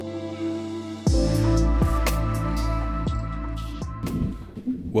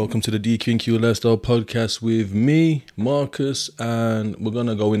Welcome to the DQ&Q Lifestyle Podcast with me, Marcus, and we're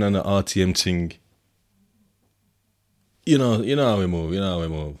gonna go in on the RTM thing. You know how we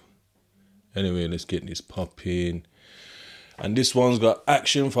move. Anyway, let's get this popping. And this one's got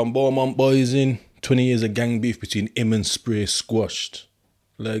action from Beaumont Boys in 20 years of gang beef between him and Spray squashed.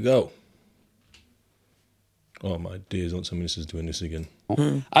 Let go. Oh my days, don't tell me this is doing this again.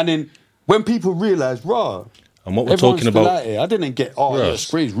 And then when people realise, raw, and what we're talking about, I didn't get,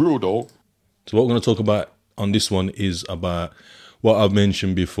 Spray's real though. So what we're going to talk about on this one is about what I've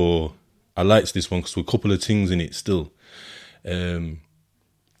mentioned before. I liked this one because there's a couple of things in it still.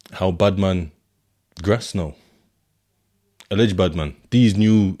 How Badman grass now. Alleged Badman. These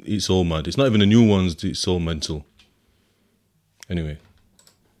new, it's all mad. It's not even the new ones, it's all mental. Anyway.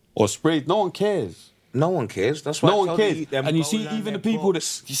 Or Spray, no one cares. No one cares. That's why no one cares. And you see even the people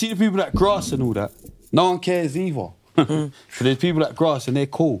that grass and all that, no one cares either. So there's people that grass and they're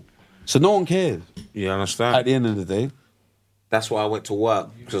cool. So no one cares. You understand? At the end of the day. That's why I went to work,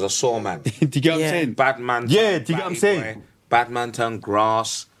 because I saw a man. Do you get what I'm saying? Bad man. Yeah, do you get what I'm saying? Boy. Bad man turn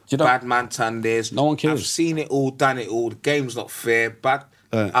grass. Bad man turn this. No one cares. I've seen it all, done it all. The game's not fair.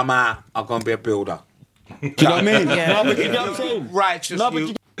 I'm out. I'm going to be a builder. Do you know what I mean? Yeah. No, but you get what I'm saying? Righteous. No,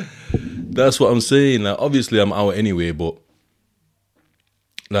 but that's what I'm saying. Like, obviously, I'm out anyway, but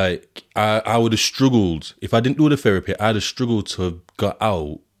like, I would have struggled if I didn't do the therapy. I'd have struggled to have got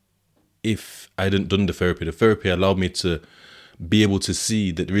out if I hadn't done the therapy. The therapy allowed me to be able to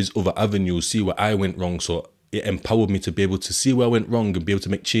see that there is other avenues, see where I went wrong. So it empowered me to be able to see where I went wrong and be able to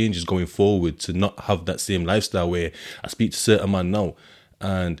make changes going forward, to not have that same lifestyle where I speak to certain man now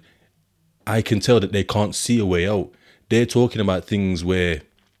and I can tell that they can't see a way out. They're talking about things where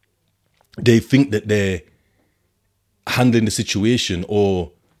they think that they're handling the situation,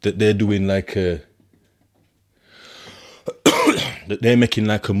 or that they're doing like a that they're making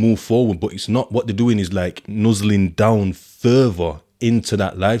like a move forward, but it's not. What they're doing is like nuzzling down further into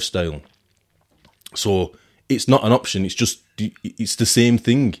that lifestyle. So it's not an option. It's just, it's the same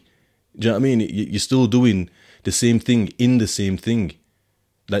thing. Do you know what I mean? You're still doing the same thing in the same thing.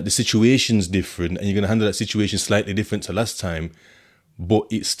 Like, the situation's different and you're going to handle that situation slightly different to last time, but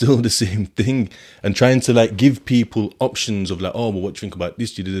it's still the same thing. And trying to like give people options of like, oh, well, what do you think about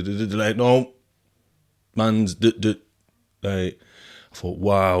this? Like, no, man's like, I thought,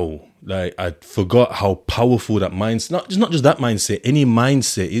 wow, like, I forgot how powerful that mindset, not just that mindset, any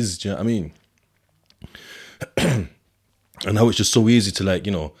mindset is. Do you know what I mean? And how it's just so easy to, like,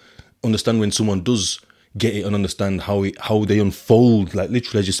 you know, understand when someone does get it and understand how they unfold. Like,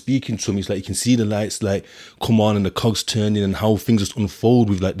 literally, as you're speaking to them, it's like you can see the lights like come on and the cogs turning, and how things just unfold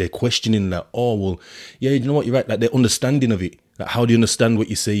with like their questioning, like, oh, well, yeah, you know what, you're right, like their understanding of it. Like, how do you understand what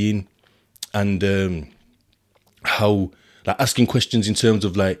you're saying? And how, like, asking questions in terms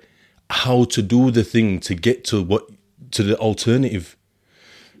of like how to do the thing to get to the alternative.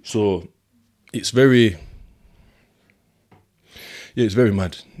 So it's very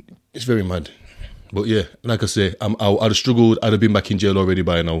mad. It's very mad. But yeah, like I say, I'm out. I'd have struggled. I'd have been back in jail already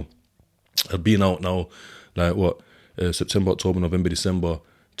by now. I've been out now, like what? September, October, November, December.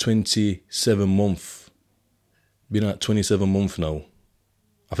 27 months. Been out 27 months now.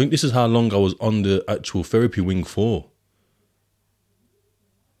 I think this is how long I was on the actual therapy wing for.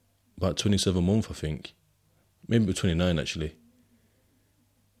 About 27 months, I think. Maybe 29, actually.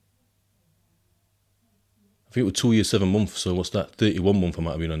 I think it was 2 years, 7 months. So what's that? 31 months I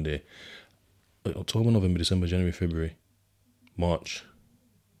might have been on there. October, November, December, January, February, March.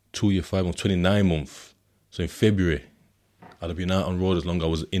 2 years, 5 months, 29 months. So in February, I'd have been out on road as long as I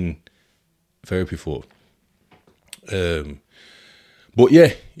was in therapy for. But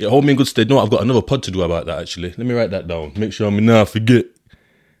yeah, hold me in good stead. No, I've got another pod to do about that, actually. Let me write that down. Make sure I forget.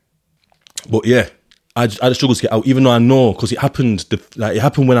 But yeah, I just struggled to get out, even though I know, because it happened. It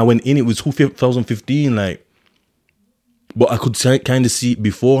happened when I went in. It was 2015, like. But I could kind of see it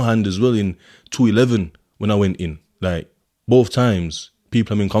beforehand as well in 2011 when I went in. Like, both times,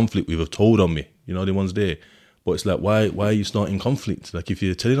 people I'm in conflict with have told on me, you know, the ones there. But it's like, why are you starting conflict? Like, if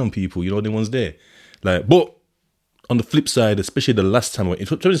you're telling on people, you know, the ones there. Like, but on the flip side, especially the last time I went in,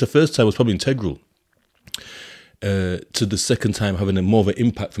 the first time was probably integral to the second time having a more of an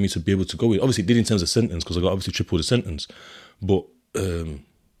impact for me to be able to go in. Obviously, it did in terms of sentence, because I got obviously triple the sentence. But, I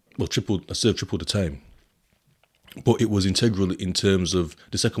served triple the time. But it was integral in terms of,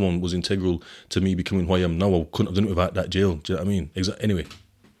 the second one was integral to me becoming who I am now. I couldn't have done it without that jail. Do you know what I mean? Anyway.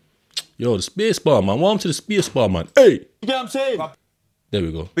 Yo, the space bar, man. Welcome to the space bar, man. Hey! You get what I'm saying? There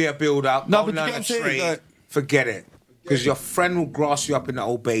we go. Be a build-up. No, Don't but you learn get what I'm a saying, trade. like, Forget it. Because your friend will grass you up in the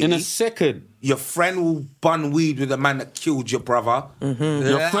old baby. In a second. Your friend will bun weed with the man that killed your brother.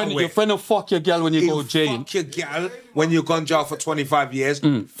 Your friend will fuck your girl when you go jail. Fuck your girl when you've gone jail for 25 years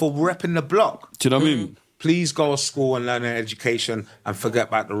for repping the block. Do you know what I mean? Please go to school and learn an education and forget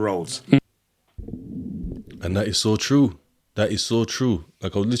about the roads. And that is so true. That is so true.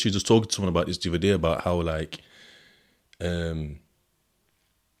 Like, I was literally just talking to someone about this the other day about how, like,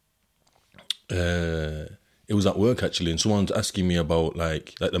 it was at work actually, and someone was asking me about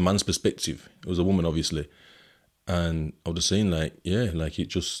like the man's perspective. It was a woman, obviously, and I was just saying like, yeah, like it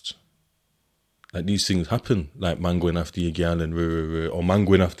just like these things happen. Like man going after your girl and or man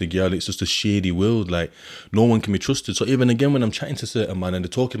going after girl. It's just a shady world. Like no one can be trusted. So even again, when I'm chatting to certain man and they're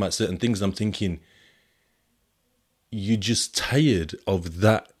talking about certain things, I'm thinking, you're just tired of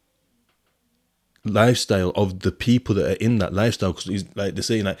that lifestyle, of the people that are in that lifestyle, because like they're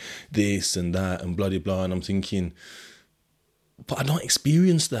saying like this and that and blah blah blah, and I'm thinking, but I don't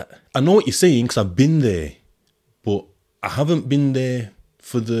experience that. I know what you're saying because I've been there, but I haven't been there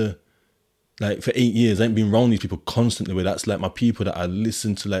for 8 years. I ain't been around these people constantly, where that's like my people that I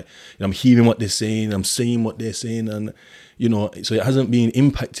listen to, like, you know, I'm hearing what they're saying, I'm saying what they're saying, and you know, so it hasn't been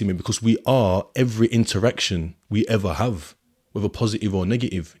impacting me, because we are every interaction we ever have, whether positive or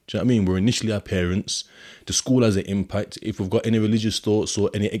negative. Do you know what I mean? We're initially our parents. The school has an impact. If we've got any religious thoughts or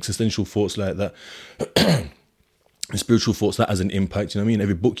any existential thoughts like that, and spiritual thoughts, that has an impact. You know what I mean?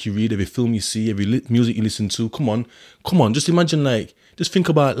 Every book you read, every film you see, every music you listen to. Come on. Just imagine, like, just think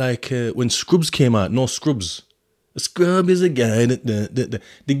about like when Scrubs came out. No, Scrubs. A scrub is a guy that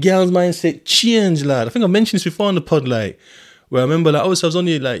the girl's mindset changed, lad. I think I mentioned this before on the pod, like, where I remember, like, obviously I was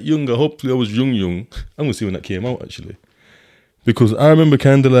only like younger. Hopefully I was young. I'm gonna see when that came out actually. Because I remember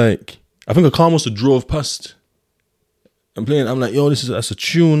kind of like, I think a car must have drove past. I'm playing, I'm like, yo, that's a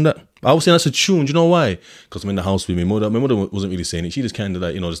tune. That I was saying that's a tune. Do you know why? Because I'm in the house with my mother. My mother wasn't really saying it. She just kind of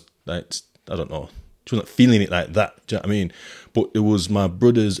like, you know, just like, I don't know. She wasn't feeling it like that. Do you know what I mean? But it was my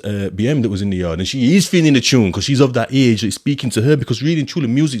brother's BM that was in the yard. And she is feeling the tune because she's of that age. It's speaking to her, because really and truly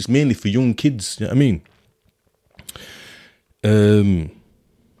music's mainly for young kids. Do you know what I mean?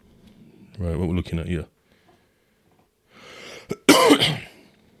 Right, what we're looking at here.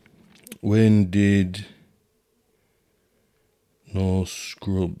 When did No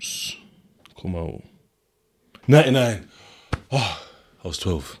Scrubs come out? 99. Oh, I was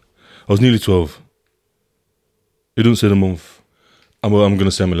 12. I was nearly 12. It don't say the month. I'm going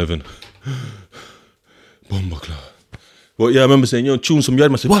to say I'm 11. Bombacla. But yeah, I remember saying, yo, tune some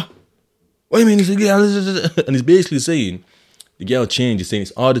yard. I said, what? What do you mean? It's a girl? And he's basically saying, the girl changed. He's saying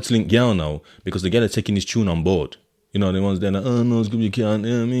it's harder to link girl now because the girl are taking this tune on board. You know, the ones there like, oh no, it's good, you can't, you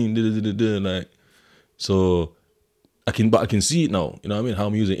know what I mean? Like, so I can see it now, you know what I mean? How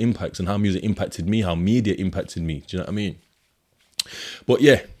music impacts and how music impacted me, how media impacted me. Do you know what I mean? But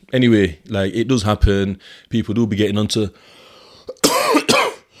yeah, anyway, like, it does happen. People do be getting onto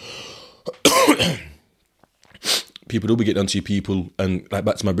people do be getting onto people, and like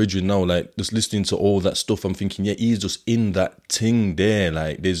back to my brethren now, like just listening to all that stuff, I'm thinking, yeah, he's just in that thing there.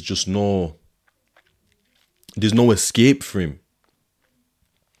 Like there's no escape for him.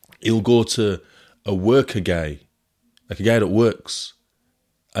 He'll go to a worker guy, like a guy that works,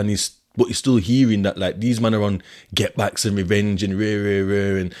 and he's still hearing that like these men are on get backs and revenge and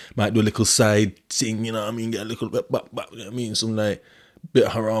and might do a little side thing, you know what I mean? Get a little bit back, you know what I mean? Some like bit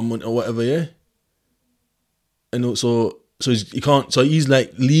of haram or whatever, yeah. And so he's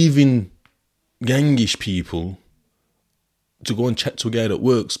like leaving gangish people to go and chat to a guy that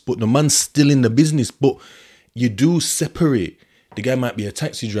works, but the man's still in the business. But you do separate. The guy might be a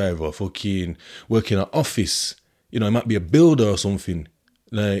taxi driver, fucking working at office. You know, he might be a builder or something.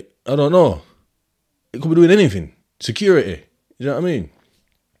 Like, I don't know. It could be doing anything. Security. You know what I mean?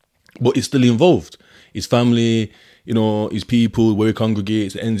 But it's still involved. His family, you know, his people, where he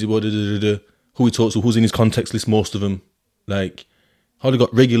congregates, ends, who he talks to, who's in his context list, most of them. Like, how they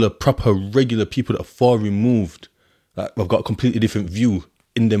got proper regular people that are far removed. Like, I've got a completely different view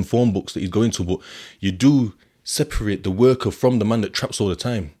in them phone books that he's going to, but you do separate the worker from the man that traps all the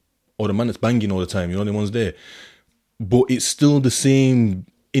time, or the man that's banging all the time, you know, the ones there. But it's still the same,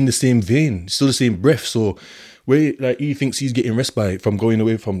 in the same vein, still the same breath. So where like he thinks he's getting respite from going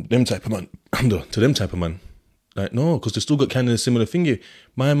away from them type of man to them type of man. Like, no, because they still got kind of a similar thing here.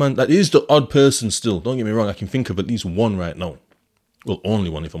 My man, that is the odd person still. Don't get me wrong, I can think of at least one right now. Well, only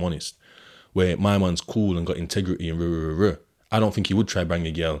one if I'm honest. Where my man's cool and got integrity and I don't think he would try bang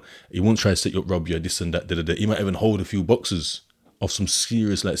a girl. He won't try to set you up, rob you, this and that, He might even hold a few boxes of some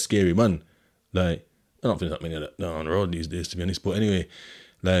serious, like, scary man. Like, I don't think that many of that on the road these days, to be honest. But anyway,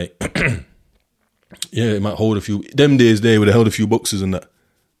 like, Yeah, it might hold a few. Them days they would have held a few boxes and that.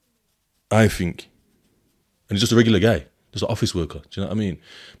 I think. And he's just a regular guy, just an office worker. Do you know what I mean?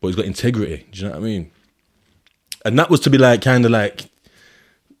 But he's got integrity. Do you know what I mean? And that was to be like, kind of like,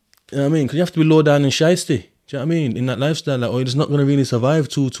 you know what I mean? Because you have to be low down and shiesty. Do you know what I mean? In that lifestyle, like, it's not going to really survive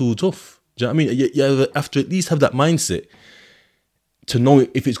too tough. Do you know what I mean? You have to at least have that mindset to know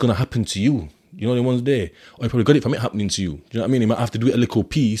if it's going to happen to you. You know, the ones there. Or you probably got it from it happening to you. Do you know what I mean? You might have to do it a little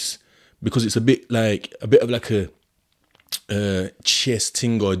piece because it's a bit of like a chess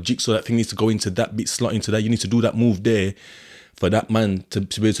thing or a jigsaw. That thing needs to go into that bit, slot into that. You need to do that move there for that man to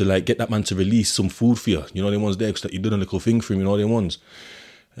be able to like get that man to release some food for you. You know, the ones there because you done a little thing for him. You know, the ones.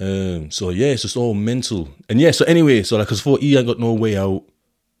 So yeah, it's just all mental. And yeah, so anyway, so like, cause for he ain't got no way out,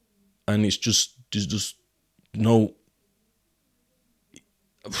 and it's just no.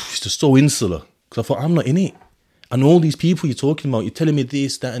 It's just so insular. Because I thought, I'm not in it. I know all these people you're talking about. You're telling me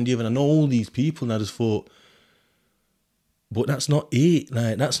this, that, and the other. And I know all these people. And I just thought, but that's not it.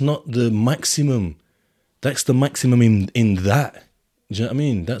 Like, that's not the maximum. That's the maximum in that. Do you know what I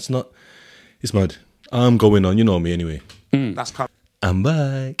mean? That's not. It's mad. I'm going on. You know me anyway. That's coming. I'm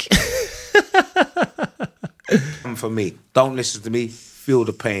back. For me, don't listen to me. Feel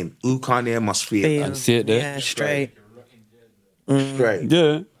the pain. Who can't hear must feel it. I see it there. Yeah, straight. Straight.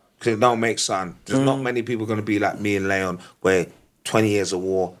 Yeah. Because it don't make sense. There's not many people going to be like me and Leon, where 20 years of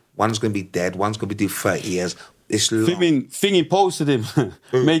war, one's going to be dead, one's going to be do 30 years. It's long. Thingy posted him.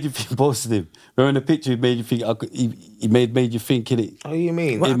 Made you think posted him. Remember the picture? He made you think. He made you think. Innit? Oh, you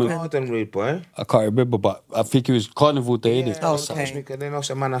mean? What What happened? garden rude boy? I can't remember, but I think it was Carnival Day. innit? Oh, so okay. Then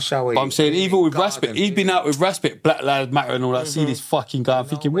also, man, I shower. But I'm saying, even with Raspit, Raspit, he's been out with Raspit, Black Lives Matter and all that. See this fucking guy. I'm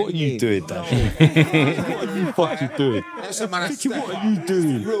thinking, what are you doing, Dad? What are you fucking doing? That's a man. Thinking, what are you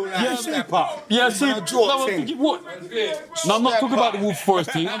doing? Yeah, step up. Yeah, see, No, no, I'm thinking, what? No, I'm not talking about the Wolf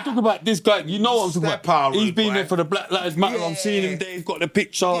Forest thing. I'm talking about this guy. You know what I'm talking Step about. out, He's been boy. there for the Black Lives Matter. I'm seeing him there. He's got the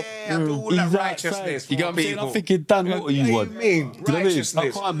picture. Yeah, do all that He's righteousness outside. You get what I'm saying? for I'm thinking, Dan, what are you What on? do you mean? You know what I mean?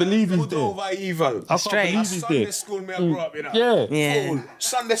 Righteousness. I can't believe he's Good there. over evil. I can't Straight. believe he's Sunday there. school me I grew up, you know. Yeah. Yeah. Cool.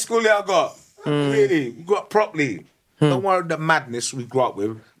 Sunday school I got. Really, we grew up properly. Don't worry the madness we grew up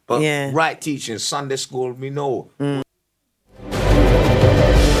with, but Yeah. right teaching, Sunday school, we know.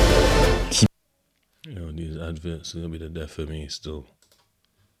 You know, these adverts are going to be the death for me still.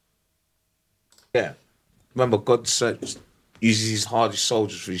 Yeah. Remember, God uses his hardest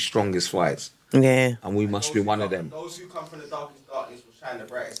soldiers for his strongest fights, Yeah. and we must be one of them. Those who come from the darkest darkness will shine the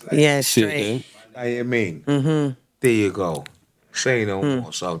brightest light. Yeah, See it straight. there. Know what I mean? There you go. Say no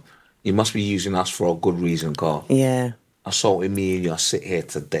more. So you must be using us for a good reason, Carl. Yeah. Assaulting me and you sit here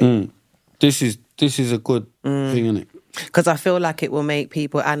today. This is a good thing, isn't it? Because I feel like it will make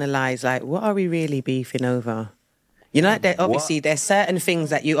people analyse, like, what are we really beefing over? You know, like obviously, there's certain things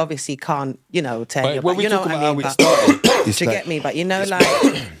that you obviously can't, you know, tell But you. when But we you know talk what about I how mean? it But, started, it's do you like, get me? But you know,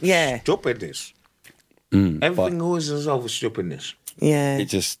 like, yeah, Stupidness. Everything always is over stupidness. yeah. it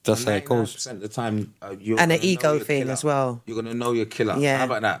just that's how it goes. 99% of the time, you're And gonna an ego know your thing killer. as well. You're gonna know your killer. Yeah. How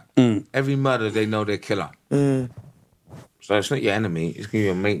about that? Every murder, they know their killer. So it's not your enemy. It's gonna be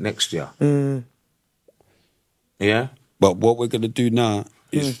your mate next to you. Yeah. But what we're gonna do now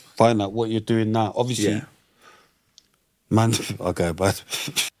is find out what you're doing now. Obviously, Yeah. man. Okay, but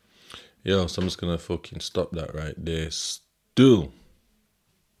Yo, so I'm just going to fucking stop that right there. Still.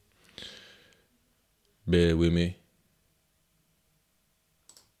 Bear with me.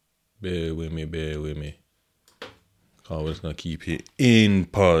 Bear with me, bear with me. Oh, we're just going to keep it in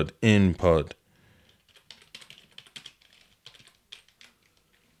pod.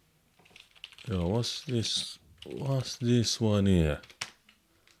 Yo, what's this? What's this one here?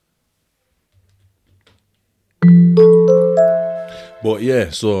 But yeah,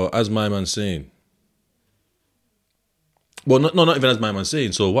 so as my man's saying, well, not even as my man's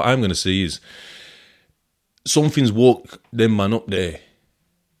saying. So what I'm gonna say is, something's woke them man up there.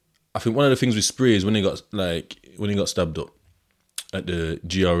 I think one of the things with Spray is when he got stabbed up at the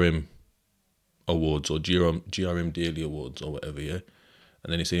GRM Awards or GRM Daily Awards or whatever, yeah.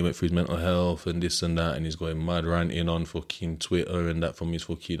 And then he said he went through his mental health and this and that, and he's going mad ranting on fucking Twitter and that from his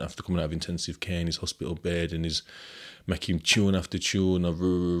fucking after coming out of intensive care in his hospital bed, and he's making tune after tune of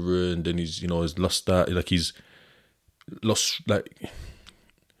and then he's he's lost that, like he's lost, like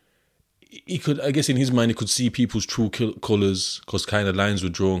he could, I guess in his mind he could see people's true colours because kind of lines were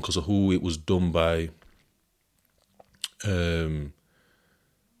drawn because of who it was done by, and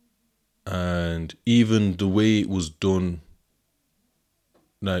even the way it was done.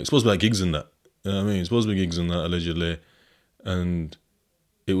 Like, it's supposed to be like gigs and that. You know what I mean? It's supposed to be gigs and that, allegedly. And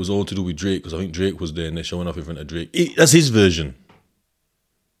it was all to do with Drake, because I think Drake was there and they're showing off in front of Drake. That's his version.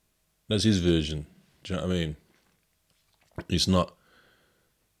 That's his version. Do you know what I mean? It's not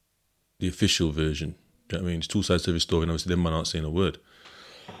the official version. Do you know what I mean? It's two sides to every story, and obviously them man aren't saying a word.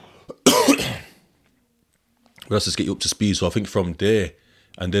 But that's just get you up to speed. So I think from there,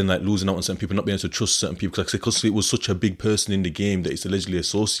 and then like losing out on certain people, not being able to trust certain people, because it was such a big person in the game that it's allegedly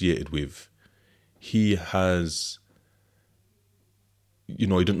associated with, he has, he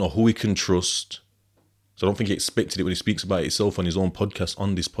didn't know who he can trust. So I don't think he expected it when he speaks about it himself on his own podcast,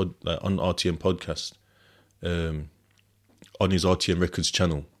 on this on RTM podcast, on his RTM Records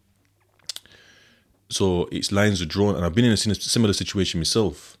channel. So its lines are drawn, and I've been in a similar situation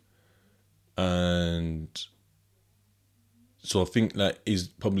myself. And so I think like his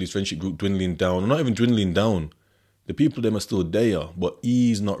friendship group dwindling down, or not even dwindling down. The people them are still there, but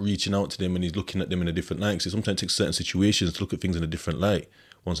he's not reaching out to them, and he's looking at them in a different light. So sometimes it takes certain situations to look at things in a different light.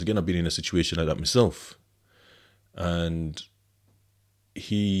 Once again, I've been in a situation like that myself. And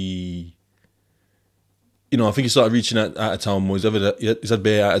he, I think he started reaching out of town more. He's had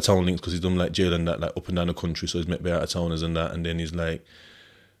bare out of town links because he's done like jail and that, like up and down the country. So he's met bare out of towners and that. And then he's like,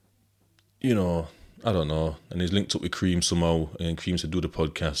 I don't know. And he's linked up with Cream somehow, and Cream said do the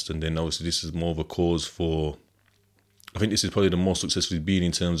podcast. And then obviously this is more of a cause for, I think this is probably the most successful he's been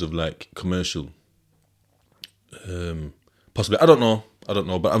in terms of like commercial. Possibly, I don't know.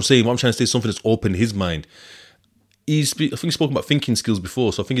 But I'm saying, what I'm trying to say is something that's opened his mind. I think he's spoken about thinking skills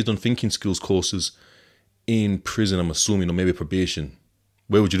before. So I think he's done thinking skills courses in prison, I'm assuming, or maybe probation.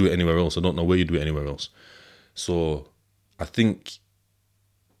 Where would you do it anywhere else? I don't know where you do it anywhere else. So I think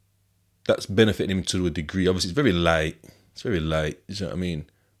that's benefiting him to a degree. Obviously, it's very light. You know what I mean?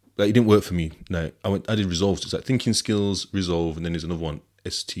 Like, it didn't work for me. Like, I did resolve. It's like thinking skills, resolve, and then there's another one,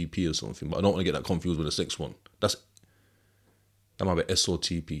 STP or something. But I don't want to get that confused with the sixth one. That might be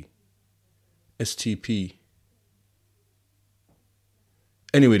SOTP. STP.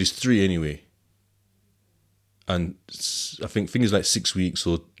 Anyway, there's 3 anyway. And I think things like 6 weeks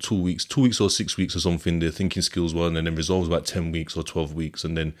or 2 weeks, 2 weeks or 6 weeks or something, the thinking skills one, and then resolves about 10 weeks or 12 weeks,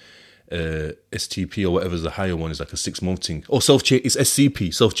 and then STP or whatever is the higher one is like a 6-month thing. Oh, self-change, it's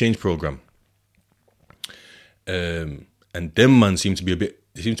SCP, self-change program. And them man seemed to be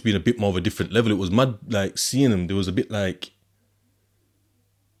in a bit more of a different level. It was mad, like seeing them, there was a bit like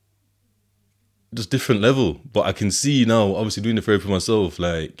just different level. But I can see now, obviously doing the therapy myself,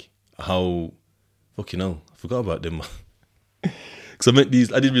 like how fucking hell, I forgot about them.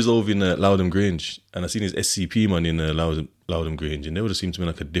 Because I did resolve in Loudham Grange, and I seen his SCP man in Loudham Grange, and they would have seemed to be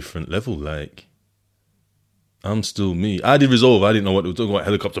like a different level. Like, I'm still me. I did resolve. I didn't know what they were talking about,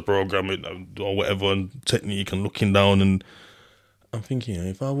 helicopter programming or whatever, and technique and looking down. And I'm thinking,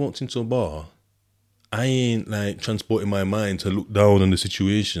 if I walked into a bar, I ain't like transporting my mind to look down on the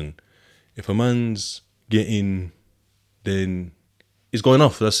situation. If a man's getting, then it's going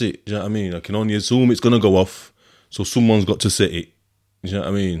off. That's it. Do you know what I mean? I can only assume it's gonna go off. So someone's got to set it. You know what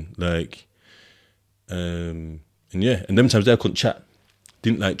I mean? Like, and yeah, and them times there I couldn't chat.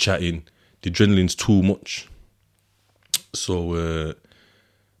 Didn't like chatting. The adrenaline's too much. So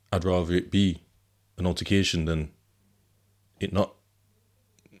I'd rather it be an altercation than it not,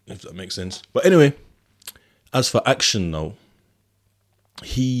 if that makes sense. But anyway, as for action now,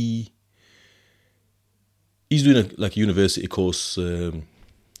 he's doing a university course. I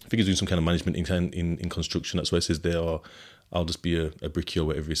think he's doing some kind of management in construction. That's why it says there, or I'll just be a brickie or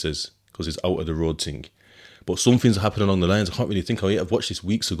whatever he says, because it's out of the road thing. But some things are happening along the lines. I can't really think of it. I've watched this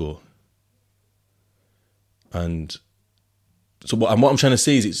weeks ago. And so what I'm trying to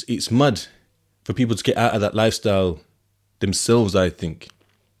say is it's mad for people to get out of that lifestyle themselves, I think.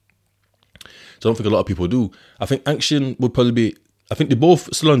 So I don't think a lot of people do. I think action would probably be, I think they're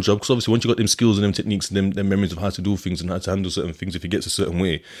both still on job, because obviously once you got them skills and them techniques and them memories of how to do things and how to handle certain things, if it gets a certain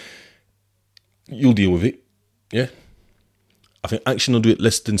way, you'll deal with it. Yeah. I think action will do it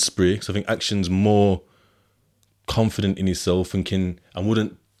less than spray, because I think action's more confident in himself and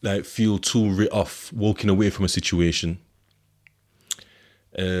wouldn't like feel too writ off walking away from a situation.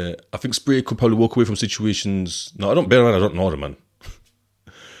 I think spray could probably walk away from situations. No, I don't know the man.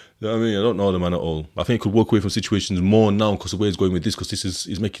 You know what I mean? I don't know the man at all. I think he could walk away from situations more now because of where he's going with this, because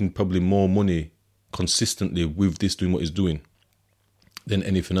he's making probably more money consistently with this, doing what he's doing, than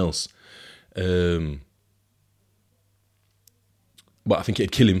anything else. But I think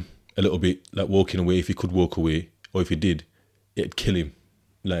it'd kill him a little bit, like walking away, if he could walk away, or if he did, it'd kill him.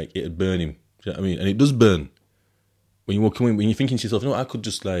 Like, it'd burn him. Do you know what I mean? And it does burn. When you walk away, when you're thinking to yourself, I could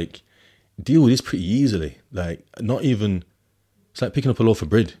just like deal with this pretty easily. Like, not even, it's like picking up a loaf of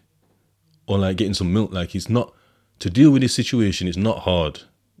bread or like getting some milk. Like, it's not, to deal with this situation, it's not hard.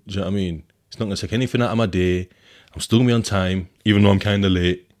 Do you know what I mean? It's not going to take anything out of my day. I'm still going to be on time, even though I'm kind of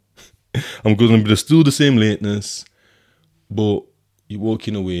late. I'm going to be still the same lateness, but you're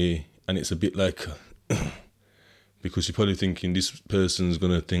walking away and it's a bit like, because you're probably thinking this person's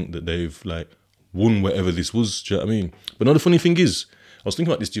going to think that they've like won whatever this was, do you know what I mean? But now the funny thing is, I was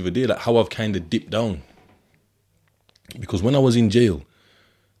thinking about this the other day, like how I've kind of dipped down. Because when I was in jail,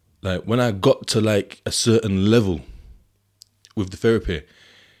 like when I got to like a certain level with the therapy,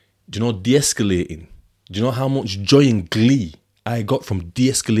 do you know de-escalating? Do you know how much joy and glee I got from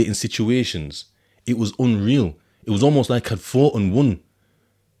de-escalating situations? It was unreal. It was almost like I'd fought and won.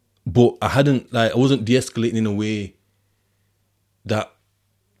 But I wasn't de-escalating in a way that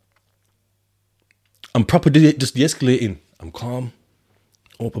I'm properly just de-escalating. I'm calm,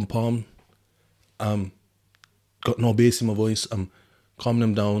 open palm. Got no bass in my voice. I'm calming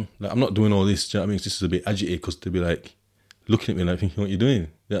them down. Like I'm not doing all this. Do you know what I mean? This is a bit agitated because they'll be like looking at me like thinking, what you doing?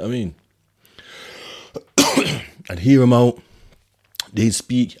 You know what I mean? I'd hear them out. They'd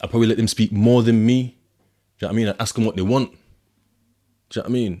speak. I'd probably let them speak more than me. Do you know what I mean? I'd ask them what they want. Do you know what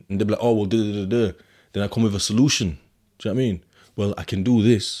I mean? And they'd be like, oh, well, da. Then I come with a solution. Do you know what I mean? Well, I can do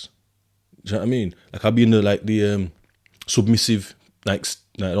this. Do you know what I mean? Like I'd be in the submissive, I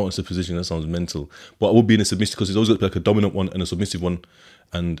don't want to say position, that sounds mental. But I would be in a submissive because it's always got to be like a dominant one and a submissive one.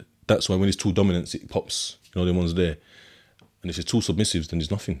 And that's why when it's two dominants, it pops, the one's there. And if it's two submissives, then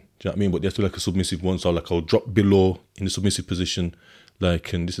there's nothing. Do you know what I mean? But there's still like a submissive one, so like I'll drop below in the submissive position.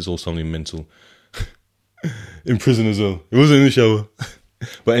 Like, and this is all sounding mental. In prison as well. It wasn't in the shower.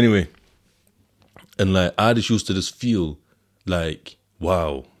 But anyway. And like, I just used to just feel like,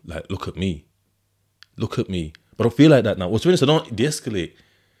 wow, like, look at me. Look at me. But I don't feel like that now. Well, to be honest, I don't de-escalate.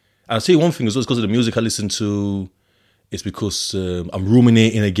 And I'll tell you one thing as well, it's because of the music I listen to. It's because I'm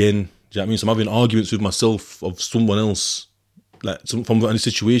ruminating again. Do you know what I mean? So I'm having arguments with myself of someone else. Like from a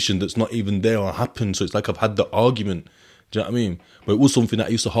situation that's not even there or happened. So it's like I've had the argument. Do you know what I mean? But it was something that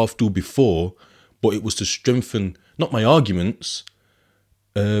I used to half do before. But it was to strengthen, not my arguments.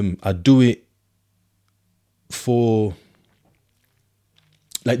 I do it for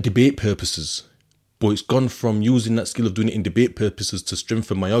like debate purposes. But it's gone from using that skill of doing it in debate purposes to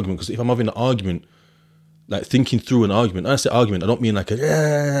strengthen my argument. Because if I'm having an argument, like thinking through an argument, when I say argument, I don't mean like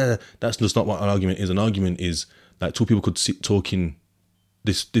that's just not what an argument is. An argument is like two people could sit talking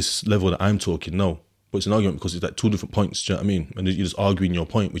this level that I'm talking. No, but it's an argument because it's like two different points. Do you know what I mean? And you're just arguing your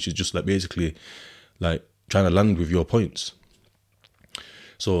point, which is just like basically like trying to land with your points.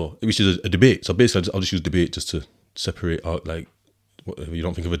 So which is a debate. So basically, I'll just use debate just to separate out like whatever. You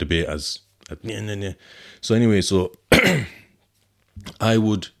don't think of a debate as So anyway, so I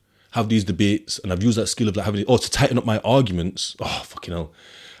would have these debates, and I've used that skill of like having to tighten up my arguments. Oh fucking hell!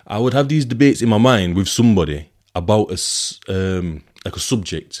 I would have these debates in my mind with somebody about a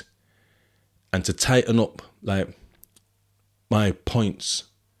subject, and to tighten up like my points,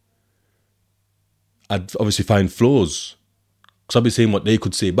 I'd obviously find flaws. Because I'd be saying what they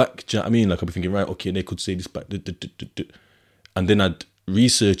could say back. Do you know what I mean? Like I'd be thinking, right, okay, they could say this back, and then I'd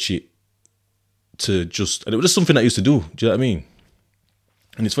research it to just, and it was just something I used to do. Do you know what I mean?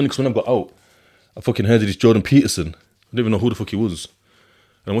 And it's funny because when I got out, I fucking heard of this Jordan Peterson. I didn't even know who the fuck he was.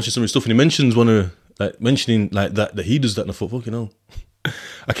 And I'm watching some of his stuff, and he mentions mentioning like that he does that, and I thought, fucking hell.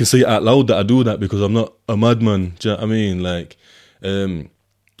 I can say it out loud that I do that because I'm not a madman. Do you know what I mean? Like,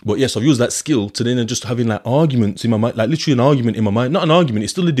 but yes, I've used that skill to then just having like arguments in my mind, like literally an argument in my mind. Not an argument,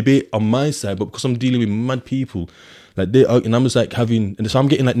 it's still a debate on my side, but because I'm dealing with mad people, like and I'm just like having, and so I'm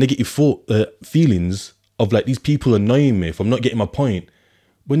getting like negative feelings of like these people annoying me if I'm not getting my point.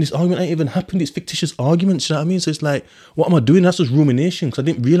 When this argument ain't even happened, it's fictitious arguments, you know what I mean? So it's like, what am I doing? That's just rumination, because I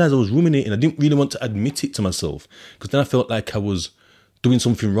didn't realise I was ruminating. I didn't really want to admit it to myself, because then I felt like I was doing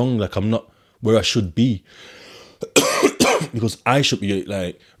something wrong, like I'm not where I should be. Because I should be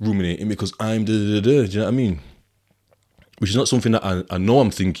like ruminating because I'm do you know what I mean? Which is not something that I know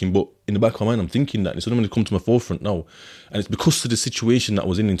I'm thinking, but in the back of my mind I'm thinking that. It's only going to come to my forefront now. And it's because of the situation that I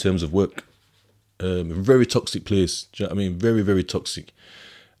was in terms of work. A very toxic place. Do you know what I mean? Very, very toxic.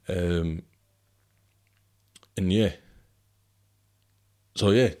 And yeah. So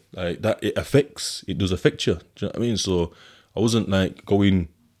yeah, like that, it does affect you. Do you know what I mean? So I wasn't like going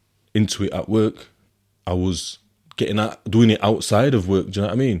into it at work. I was doing it outside of work. Do you know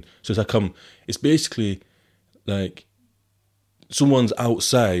what I mean? So it's like it's basically like someone's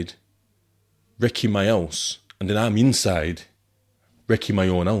outside wrecking my house, and then I'm inside wrecking my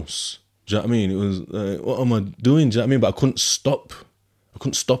own house. Do you know what I mean? It was like, what am I doing? Do you know what I mean? But I couldn't stop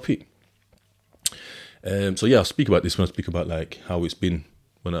it. So yeah, I'll speak about this when I speak about like how it's been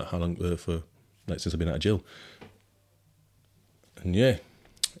for like since I've been out of jail. And yeah,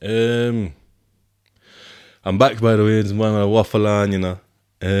 I'm back, by the way. It's one of the waffle on, you know.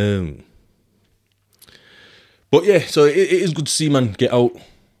 But yeah, so it is good to see, man, get out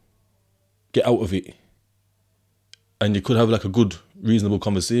of it. And you could have like a good, reasonable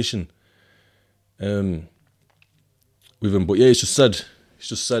conversation with him. But yeah, it's just sad. It's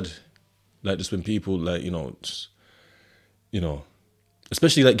just sad. Like, just when people, like,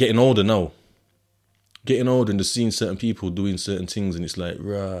 especially like getting older now. Getting older and just seeing certain people doing certain things, and it's like,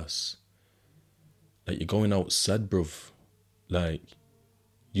 Ras, like, you're going out sad, bruv. Like,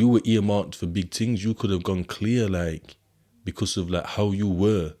 you were earmarked for big things. You could have gone clear, like, because of like how you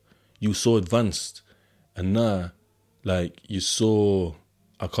were. You so advanced, and now, like, you're so,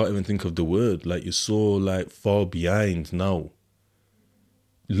 I can't even think of the word. Like, you're so like far behind now.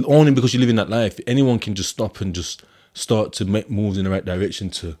 Only because you live in that life. Anyone can just stop and just start to make moves in the right direction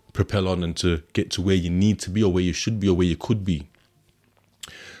to propel on and to get to where you need to be, or where you should be, or where you could be.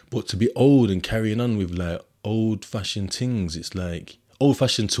 But to be old and carrying on with like old-fashioned things, it's like,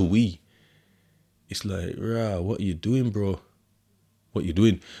 old-fashioned to we. It's like, rah, what are you doing, bro? What are you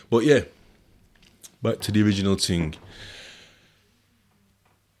doing? But yeah, back to the original thing.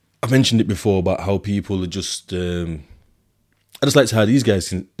 I mentioned it before about how people are just, I just like how these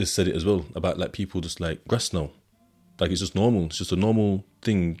guys just said it as well, about like people just like grass now. Like, it's just normal. It's just a normal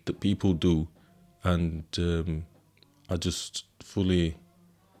thing that people do. And I just fully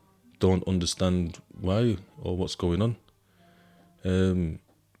don't understand why or what's going on.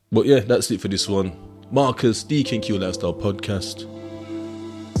 But yeah, that's it for this one. Marcus, DKQ Lifestyle Podcast.